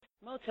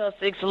Motel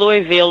 6,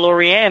 Louisville,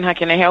 Lorianne. How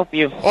can I help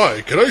you? Hi,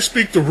 can I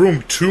speak to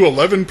room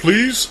 211,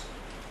 please?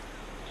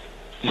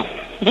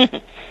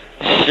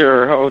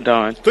 Sure, hold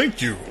on.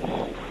 Thank you.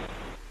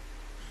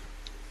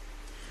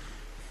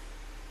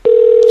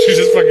 She's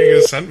just fucking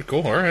gonna send me.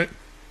 Cool, alright.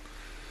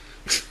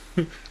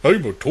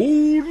 I'm a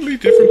totally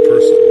different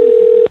person.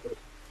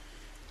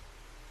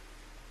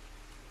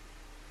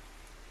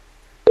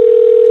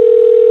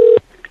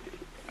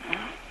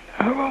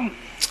 Hello?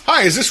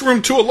 Hi, is this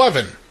room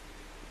 211?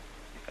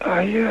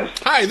 Yes.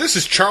 Hi, this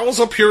is Charles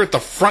up here at the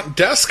front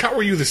desk. How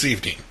are you this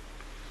evening?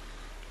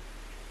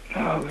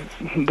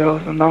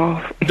 Dozing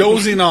off.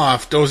 Dozing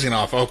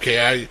off.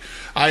 Okay,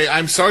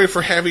 I'm sorry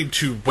for having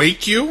to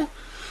wake you.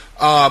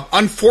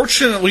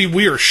 Unfortunately,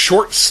 we are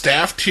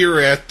short-staffed here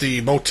at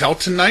the motel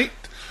tonight,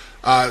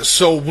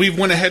 so we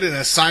went ahead and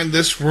assigned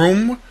this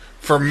room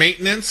for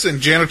maintenance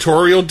and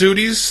janitorial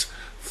duties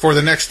for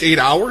the next 8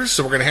 hours,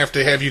 so we're going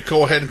to have you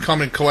go ahead and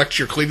come and collect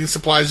your cleaning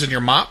supplies and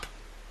your mop.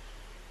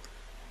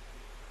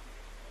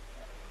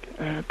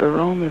 The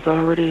room is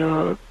already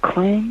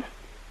clean?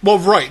 Well,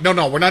 right.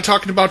 No, we're not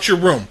talking about your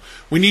room.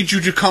 We need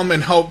you to come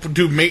and help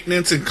do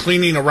maintenance and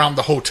cleaning around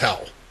the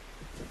hotel.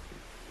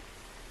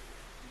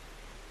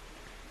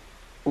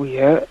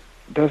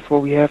 That's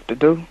what we have to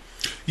do?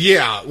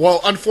 Yeah,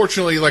 well,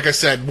 unfortunately, like I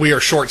said, we are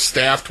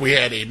short-staffed. We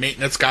had a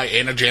maintenance guy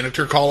and a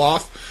janitor call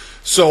off.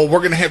 So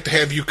we're going to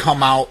have you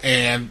come out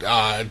and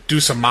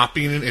do some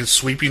mopping and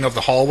sweeping of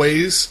the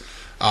hallways.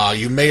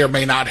 You may or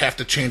may not have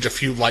to change a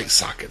few light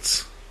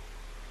sockets.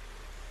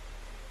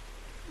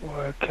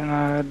 What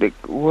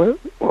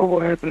will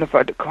happen if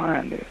I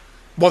decline this?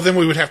 Well, then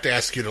we would have to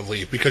ask you to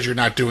leave because you're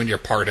not doing your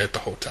part at the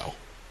hotel.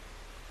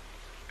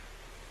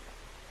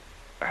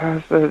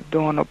 How's that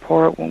doing a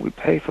part when we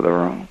pay for the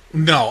room?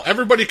 No,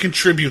 everybody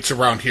contributes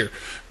around here.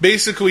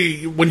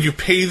 Basically, when you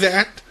pay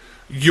that,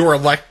 you're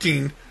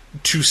electing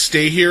to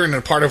stay here, and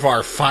a part of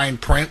our fine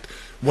print,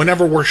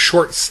 whenever we're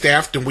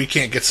short-staffed and we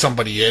can't get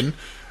somebody in,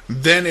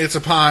 then it's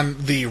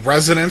upon the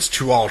residents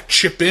to all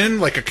chip in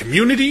like a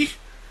community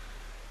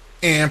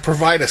and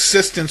provide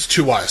assistance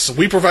to us. So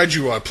we provide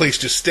you a place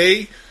to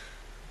stay,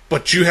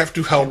 but you have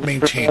to help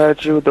maintain it.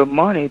 Provide you the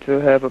money to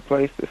have a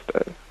place to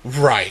stay.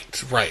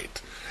 Right.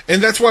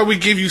 And that's why we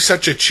give you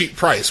such a cheap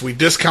price. We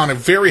discount it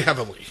very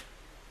heavily.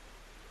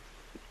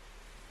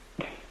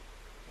 If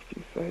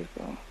you say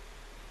so.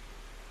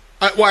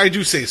 Well, I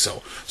do say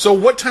so. So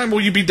what time will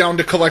you be down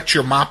to collect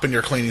your mop and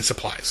your cleaning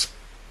supplies?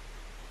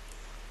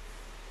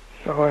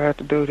 So I have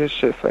to do this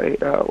shit for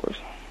 8 hours.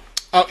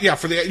 Yeah,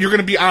 you're going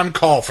to be on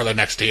call for the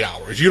next 8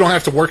 hours. You don't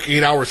have to work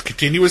 8 hours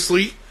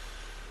continuously,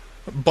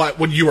 but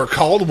when you are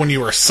called, when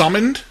you are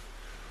summoned,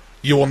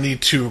 you will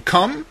need to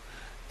come,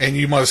 and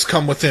you must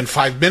come within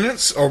 5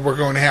 minutes, or we're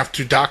going to have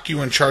to dock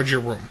you and charge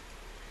your room.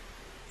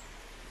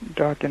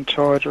 Dock and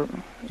charge her?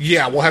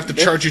 Yeah, we'll have to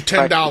charge you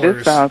 $10.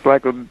 This sounds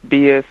like a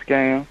BS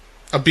scam.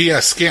 A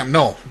BS scam?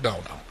 No.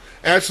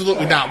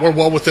 Absolutely not. We're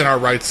well within our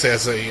rights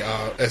as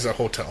a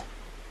hotel.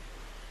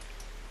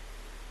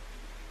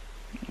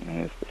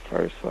 It's the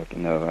first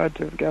fucking know. I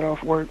just got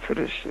off work for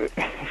this shit.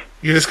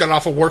 You just got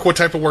off of work? What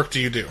type of work do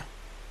you do?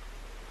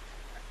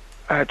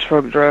 I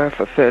truck drive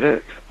for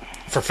FedEx.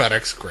 For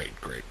FedEx?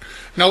 Great.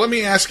 Now let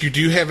me ask you,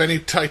 do you have any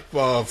type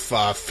of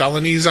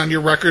felonies on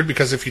your record?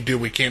 Because if you do,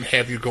 we can't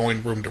have you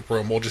going room to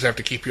room. We'll just have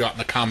to keep you out in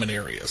the common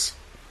areas.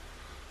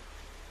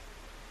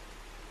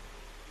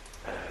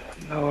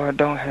 No, I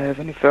don't have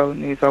any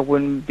felonies. I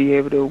wouldn't be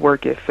able to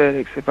work at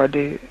FedEx if I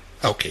did.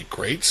 Okay,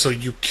 great. So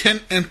you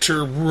can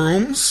enter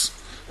rooms.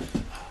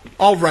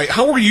 All right.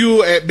 How are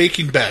you at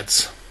making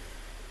beds?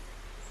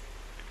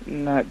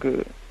 Not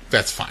good.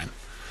 That's fine.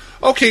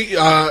 Okay,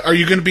 are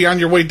you going to be on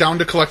your way down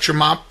to collect your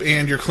mop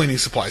and your cleaning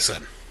supplies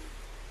then?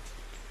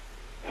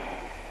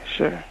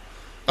 Sure.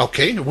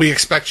 Okay, we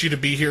expect you to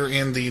be here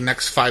in the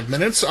next 5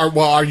 minutes.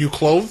 Are you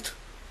clothed?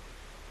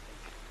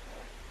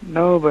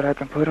 No, but I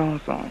can put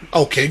on some.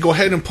 Okay, go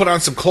ahead and put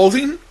on some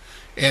clothing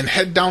and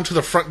head down to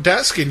the front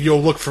desk and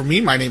you'll look for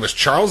me. My name is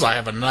Charles. I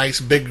have a nice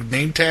big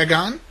name tag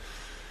on.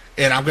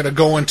 And I'm going to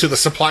go into the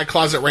supply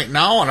closet right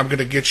now and I'm going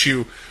to get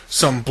you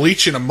some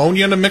bleach and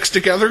ammonia to mix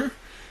together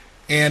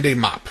and a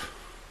mop.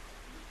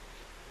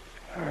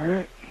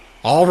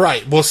 All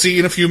right. We'll see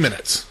you in a few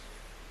minutes.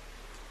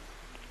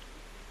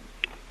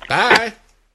 Bye.